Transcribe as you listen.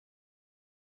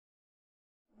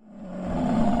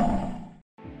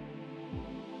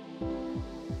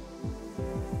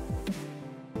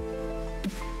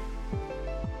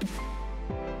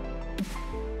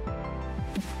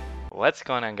What's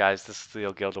going on, guys? This is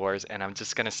LeoGuildwars, and I'm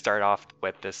just gonna start off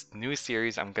with this new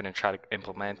series I'm gonna try to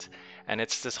implement, and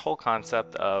it's this whole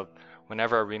concept of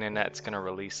whenever ArenaNet's gonna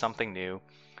release something new,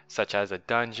 such as a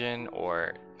dungeon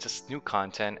or just new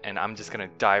content, and I'm just gonna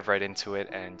dive right into it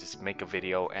and just make a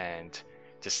video and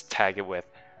just tag it with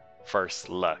first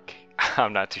look.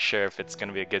 I'm not too sure if it's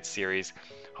gonna be a good series.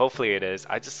 Hopefully it is.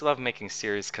 I just love making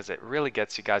series because it really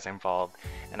gets you guys involved,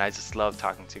 and I just love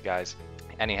talking to you guys.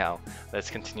 Anyhow, let's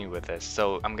continue with this.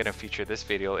 So I'm going to feature this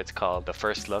video. It's called the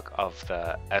first look of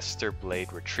the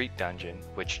Aetherblade Retreat Dungeon,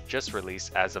 which just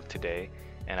released as of today.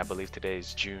 And I believe today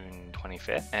is June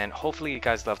 25th. And hopefully you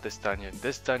guys love this dungeon.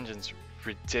 This dungeon's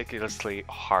ridiculously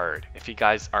hard. If you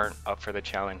guys aren't up for the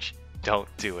challenge, don't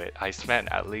do it. I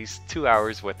spent at least 2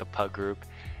 hours with the pug group,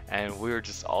 and we were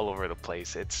just all over the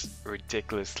place. It's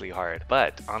ridiculously hard,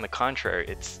 but on the contrary,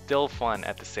 it's still fun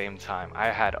at the same time. I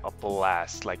had a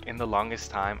blast. Like, in the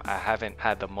longest time, I haven't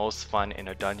had the most fun in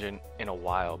a dungeon in a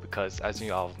while, because as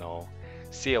you all know,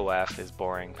 COF is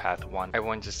boring, path 1.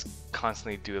 Everyone just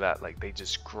constantly do that. Like, they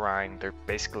just grind. They're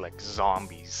basically like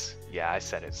zombies. Yeah, I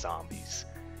said it, zombies.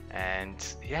 And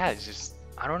yeah, it's just,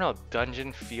 I don't know,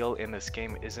 dungeon feel in this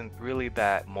game isn't really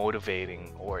that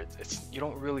motivating, or you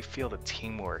don't really feel the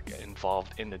teamwork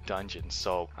involved in the dungeon.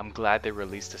 So I'm glad they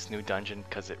released this new dungeon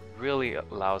because it really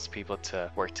allows people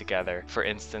to work together. For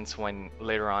instance, when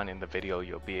later on in the video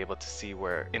you'll be able to see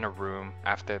where in a room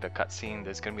after the cutscene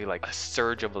there's gonna be like a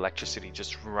surge of electricity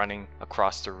just running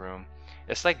across the room.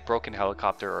 It's like Broken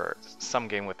Helicopter or some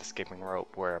game with escaping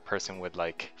rope where a person would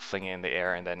like fling it in the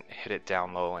air and then hit it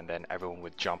down low, and then everyone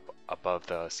would jump above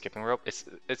the skipping rope.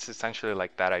 It's essentially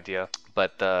like that idea,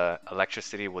 but the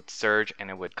electricity would surge and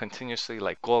it would continuously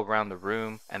like go around the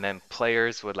room, and then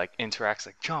players would like interact,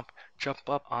 like jump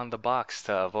up on the box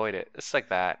to avoid it. It's like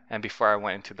that. And before I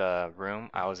went into the room,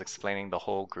 I was explaining the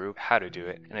whole group how to do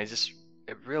it, and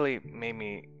it really made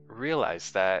me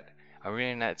realize that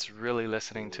ArenaNet's really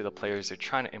listening to the players. They're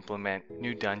trying to implement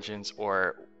new dungeons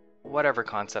or whatever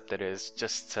concept it is,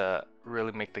 just to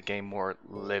really make the game more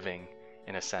living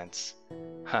in a sense.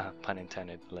 Pun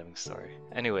intended, living story.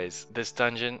 Anyways, this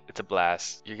dungeon, it's a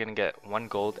blast. You're gonna get 1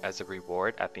 gold as a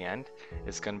reward at the end.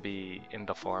 It's gonna be in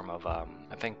the form of I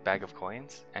think bag of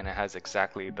coins, and it has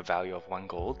exactly the value of 1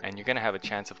 gold, and you're gonna have a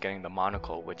chance of getting the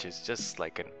monocle, which is just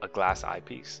like a glass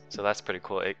eyepiece. So that's pretty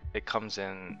cool. It comes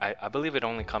in, I believe it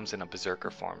only comes in a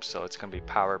berserker form, so it's gonna be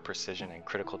power, precision, and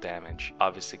critical damage.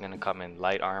 Obviously gonna come in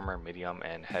light armor, medium,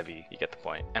 and heavy. You get the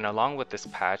point. And along with this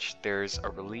patch, there's a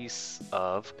release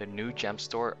of the new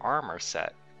gemstone armor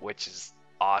set, which is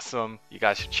awesome. You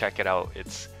guys should check it out.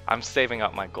 I'm saving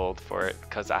up my gold for it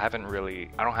because I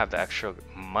don't have the extra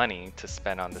money to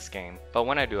spend on this game, but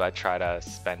when I do, I try to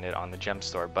spend it on the gem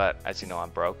store. But as you know, I'm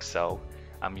broke, so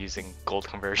I'm using gold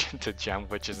conversion to gem,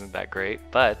 which isn't that great,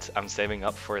 but I'm saving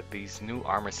up for these new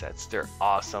armor sets. They're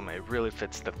awesome. It really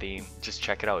fits the theme. Just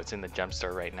check it out. It's in the gem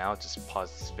store right now. Just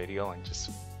pause this video and just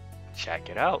check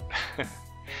it out.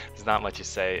 There's not much to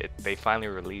say. They finally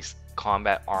released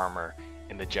combat armor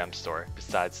in the gem store,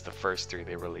 besides the first 3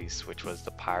 they released, which was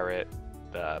the pirate,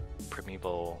 the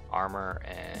primeval armor,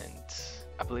 and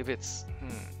I believe it's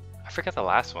I forget the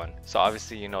last one. So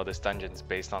obviously, you know, this dungeon's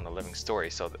based on the living story,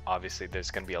 so obviously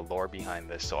there's gonna be a lore behind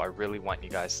this. So I really want you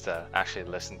guys to actually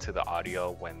listen to the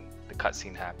audio when the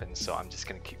cutscene happens, so I'm just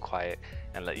gonna keep quiet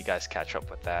and let you guys catch up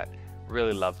with that.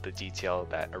 Really love the detail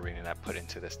that ArenaNet put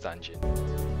into this dungeon.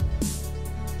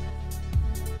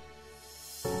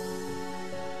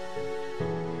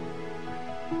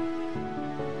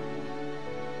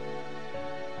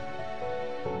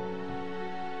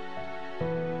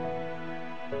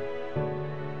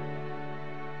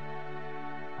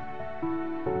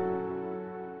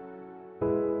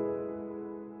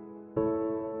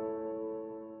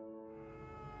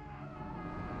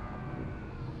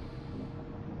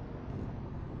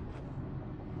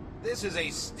 This is a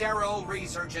sterile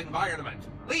research environment.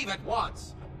 Leave at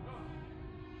once.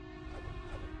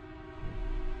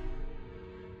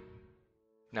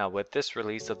 Now, with this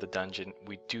release of the dungeon,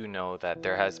 we do know that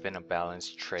there has been a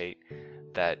balanced trait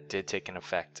that did take an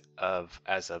effect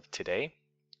as of today.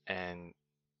 And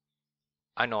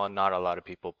I know not a lot of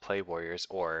people play warriors,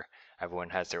 or everyone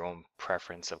has their own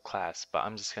preference of class, but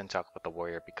I'm just going to talk about the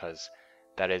warrior because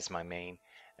that is my main.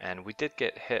 And we did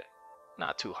get hit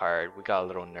not too hard. We got a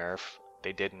little nerf.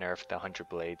 They did nerf the 100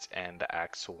 blades and the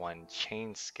Axe 1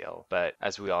 chain skill, but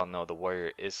as we all know, the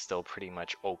warrior is still pretty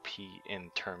much OP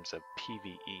in terms of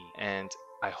PvE. And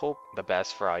I hope the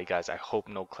best for all you guys. I hope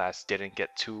no class didn't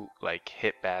get too like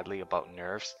hit badly about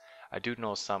nerfs. I do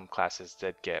know some classes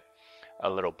did get a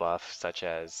little buff, such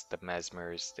as the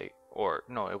Mesmers. Or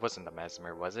no, it wasn't the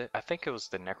Mesmer, was it? I think it was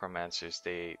the Necromancers.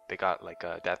 They got like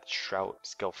a Death Shroud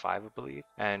skill 5, I believe,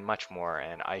 and much more.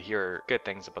 And I hear good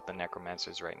things about the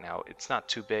Necromancers right now. It's not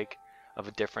too big of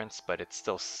a difference, but it's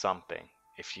still something,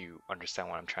 if you understand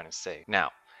what I'm trying to say.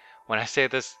 Now, when I say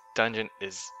this dungeon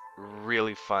is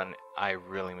really fun, I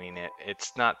really mean it.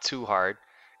 It's not too hard,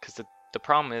 because the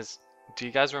problem is, do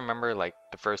you guys remember like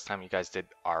the first time you guys did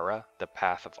Ara, the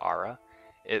Path of Ara?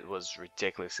 It was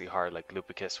ridiculously hard. Like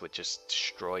Lupicus would just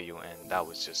destroy you, and that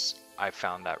was just, I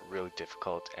found that really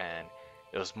difficult, and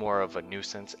it was more of a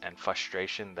nuisance and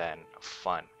frustration than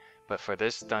fun. But for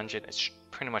this dungeon, it's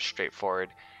pretty much straightforward.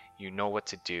 You know what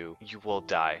to do. You will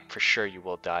die, for sure you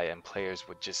will die, and players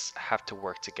would just have to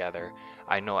work together.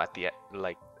 I know at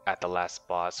the last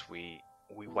boss we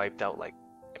wiped out, like,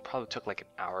 it probably took like an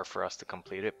hour for us to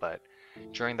complete it, but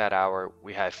during that hour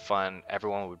we had fun.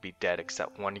 Everyone would be dead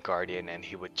except one guardian, and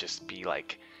he would just be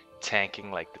like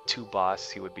tanking like the two boss.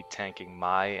 He would be tanking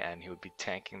Mai, and he would be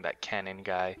tanking that cannon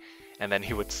guy, and then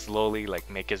he would slowly like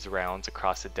make his rounds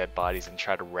across the dead bodies and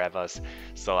try to rev us.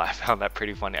 So I found that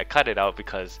pretty funny. I cut it out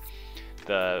because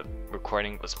the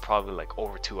recording was probably like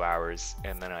over 2 hours,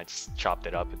 and then I just chopped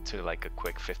it up into like a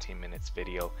quick 15 minutes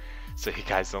video so you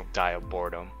guys don't die of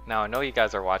boredom. Now I know you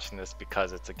guys are watching this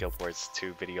because it's a Guild Wars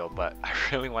 2 video, but I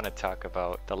really want to talk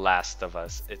about The Last of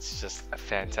Us. It's just a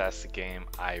fantastic game.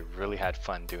 I really had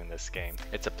fun doing this game.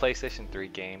 It's a PlayStation 3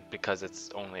 game because it's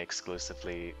only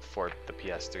exclusively for the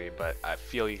PS3, but I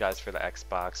feel you guys for the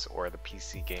Xbox or the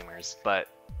PC gamers, but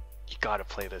you gotta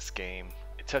play this game.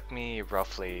 It took me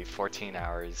roughly 14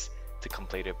 hours to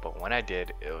complete it, but when I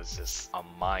did, it was just a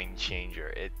mind changer.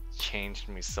 It changed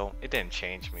me so, it didn't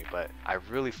change me, but I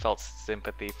really felt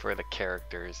sympathy for the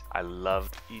characters. I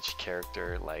loved each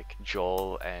character, like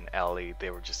Joel and Ellie. They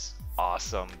were just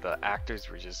awesome. The actors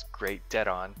were just great, dead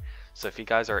on. So if you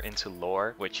guys are into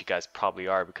lore, which you guys probably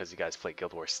are because you guys play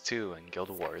Guild Wars 2 and Guild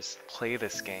Wars, play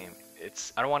this game.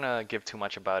 I don't want to give too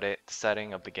much about it. The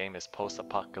setting of the game is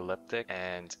post-apocalyptic,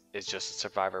 and it's just a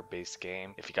survivor-based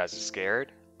game. If you guys are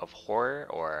scared of horror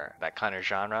or that kind of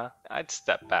genre, I'd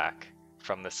step back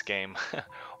from this game,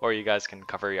 or you guys can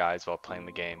cover your eyes while playing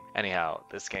the game. Anyhow,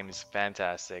 this game is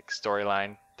fantastic.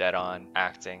 Storyline, dead on.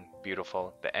 Acting,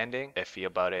 beautiful. The ending, iffy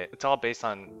about it. It's all based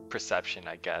on perception,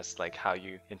 I guess, like how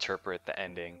you interpret the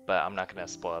ending, but I'm not gonna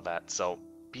spoil that, so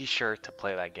be sure to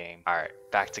play that game. Alright,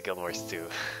 back to Guild Wars 2.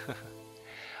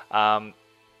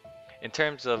 In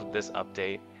terms of this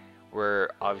update,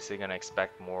 we're obviously gonna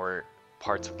expect more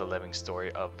parts of the living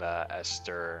story of the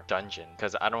Esther dungeon,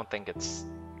 because I don't think it's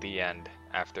the end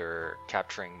after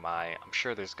capturing Mai. I'm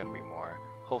sure there's gonna be more,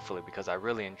 hopefully, because I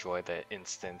really enjoy the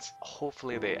instance.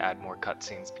 Hopefully they add more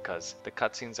cutscenes, because the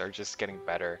cutscenes are just getting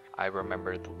better. I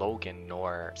remember the Logan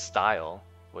Nor style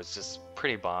was just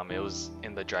pretty bomb. It was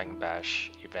in the Dragon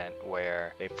Bash event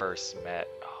where they first met,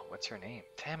 oh, what's her name?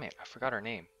 Damn it, I forgot her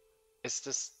name. It's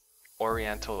this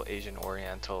Oriental, Asian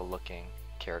Oriental looking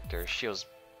character. She was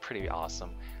pretty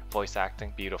awesome. Voice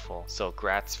acting, beautiful. So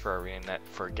grats for ArenaNet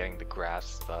for getting the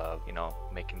grasp of, you know,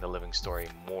 making the living story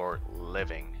more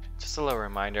living. Just a little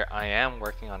reminder, I am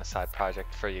working on a side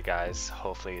project for you guys.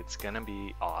 Hopefully it's gonna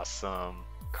be awesome.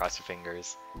 Cross your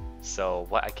fingers. So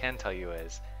what I can tell you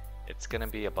is, it's gonna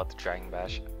be about the Dragon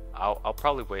Bash. I'll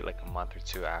probably wait like a month or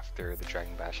two after the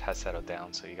Dragon Bash has settled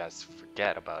down so you guys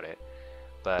forget about it.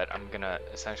 But I'm gonna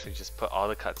essentially just put all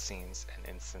the cutscenes and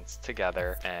instance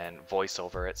together and voice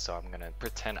over it. So I'm gonna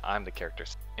pretend I'm the character.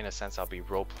 In a sense, I'll be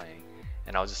role playing,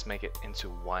 and I'll just make it into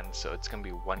one. So it's gonna be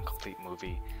one complete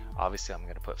movie. Obviously, I'm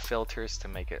gonna put filters to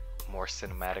make it more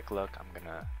cinematic look.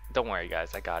 Don't worry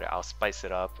guys, I got it. I'll spice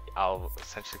it up. I'll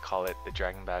essentially call it the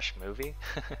Dragon Bash movie.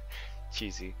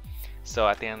 Cheesy. So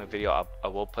at the end of the video, I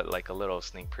will put like a little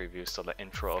sneak preview, so the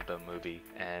intro of the movie.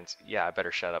 And yeah, I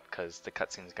better shut up because the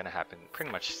cutscene is gonna happen pretty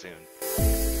much soon.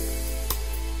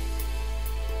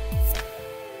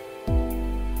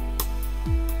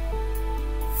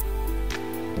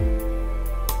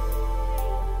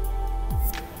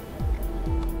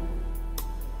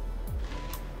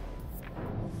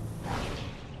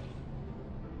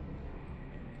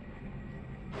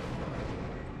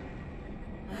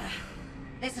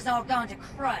 This is all gone to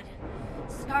crud.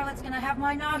 Scarlet's gonna have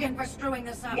my noggin for screwing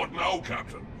this up. What now,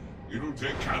 Captain? It'll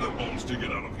take cannonballs to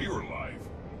get out of here alive.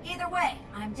 Either way,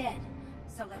 I'm dead.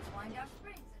 So let's wind up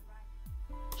springs and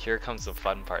ride. Here comes the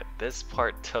fun part. This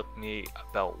part took me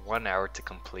about 1 hour to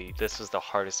complete. This was the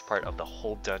hardest part of the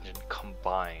whole dungeon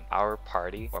combined. Our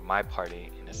party, or my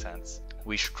party in a sense,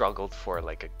 we struggled for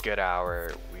like a good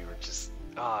hour. We were just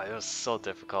Oh, it was so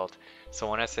difficult. So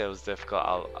when I say it was difficult,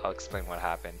 I'll explain what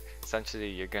happened. Essentially,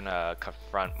 you're gonna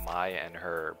confront Mai and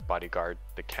her bodyguard,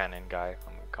 the cannon guy.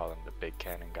 I'm gonna call him the big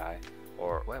cannon guy.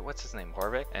 Or what's his name,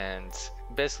 Horvik? And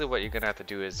basically what you're gonna have to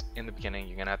do is, in the beginning,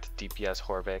 you're gonna have to DPS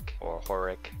Horvik or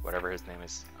Horik, whatever his name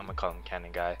is. I'm gonna call him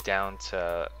Cannon Guy, down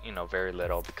to, you know, very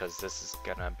little, because this is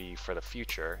gonna be for the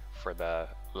future, for the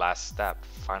last step,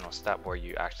 final step, where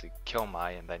you actually kill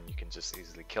Mai and then you can just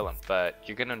easily kill him. But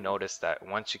you're gonna notice that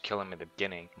once you kill him in the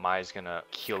beginning, Mai is gonna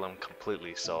heal him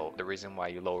completely. So the reason why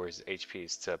you lower his HP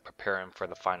is to prepare him for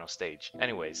the final stage.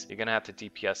 Anyways, you're gonna have to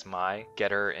DPS Mai,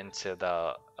 get her into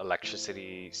the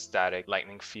electricity static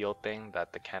lightning field thing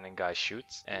that the cannon guy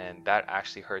shoots, and that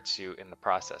actually hurts you in the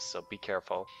process, so be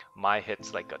careful. Mai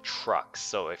hits like a truck,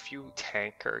 so if you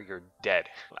tank her, you're dead.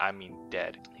 I mean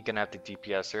dead. You're gonna have to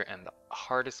DPS her, and the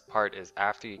hardest part is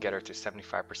after you get her to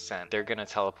 75%, they're gonna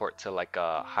teleport to like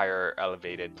a higher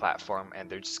elevated platform, and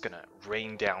they're just gonna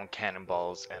rain down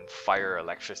cannonballs and fire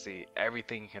electricity,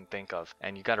 everything you can think of,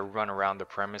 and you gotta run around the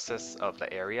premises of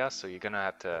the area, so you're gonna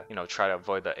have to, you know, try to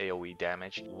avoid the AoE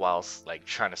damage whilst like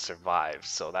trying to survive.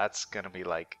 So that's gonna be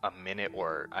like a minute,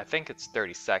 or I think it's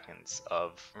 30 seconds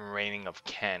of raining of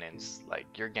cannons, like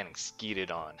you're getting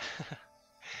skeeted on.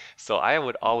 So I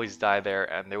would always die there,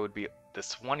 and there would be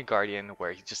this one guardian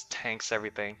where he just tanks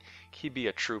everything. He'd be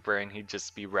a trooper and he'd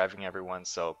just be revving everyone.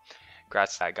 So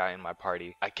congrats to that guy in my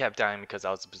party. I kept dying because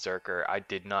I was a berserker. I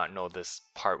did not know this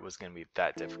part was going to be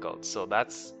that difficult. So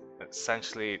that's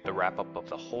essentially the wrap up of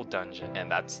the whole dungeon,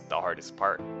 and that's the hardest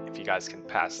part. If you guys can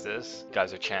pass this, you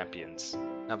guys are champions.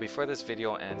 Now before this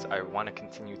video ends, I want to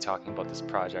continue talking about this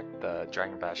project, the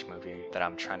Dragon Bash movie that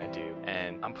I'm trying to do,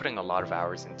 and I'm putting a lot of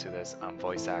hours into this. I'm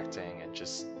voice acting and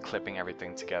just clipping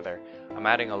everything together. I'm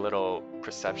adding a little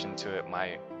perception to it,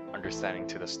 my understanding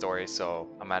to the story, so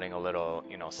I'm adding a little,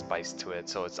 you know, spice to it.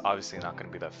 So it's obviously not going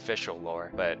to be the official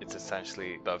lore, but it's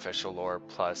essentially the official lore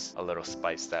plus a little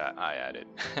spice that I added.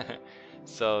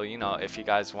 So, you know, if you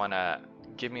guys want to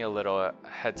give me a little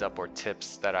heads up or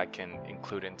tips that I can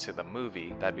include into the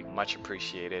movie, that'd be much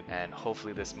appreciated, and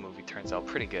hopefully this movie turns out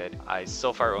pretty good. I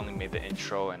so far only made the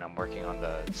intro and I'm working on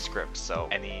the script, so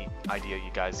any idea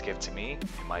you guys give to me,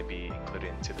 it might be included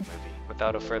into the movie.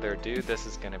 Without a further ado, this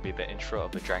is going to be the intro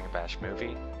of the Dragon Bash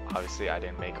movie. Obviously I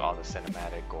didn't make all the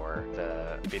cinematic or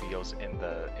the videos in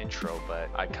the intro, but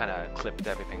I kind of clipped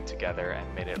everything together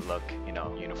and made it look, you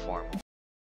know, uniform.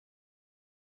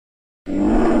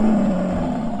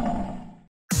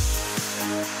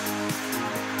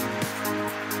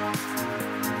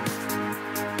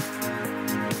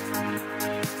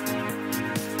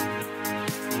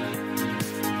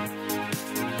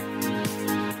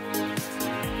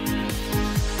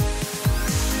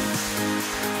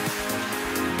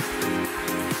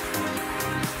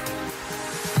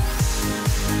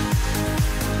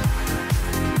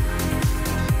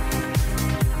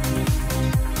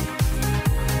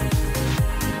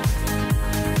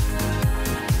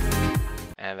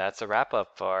 And that's a wrap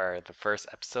up for the first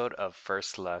episode of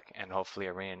First Look, and hopefully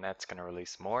ArenaNet's going to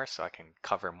release more so I can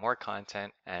cover more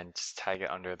content and just tag it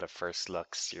under the First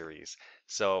Look series.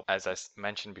 So as I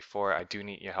mentioned before, I do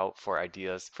need your help for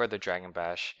ideas for the Dragon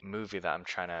Bash movie that I'm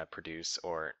trying to produce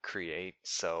or create.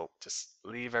 So just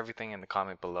leave everything in the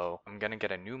comment below. I'm going to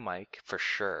get a new mic for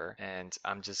sure, and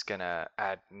I'm just going to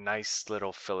add nice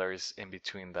little fillers in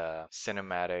between the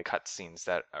cinematic cutscenes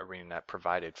that ArenaNet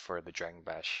provided for the Dragon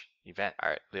Bash event.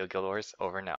 Alright, LeoGuildwars, over now.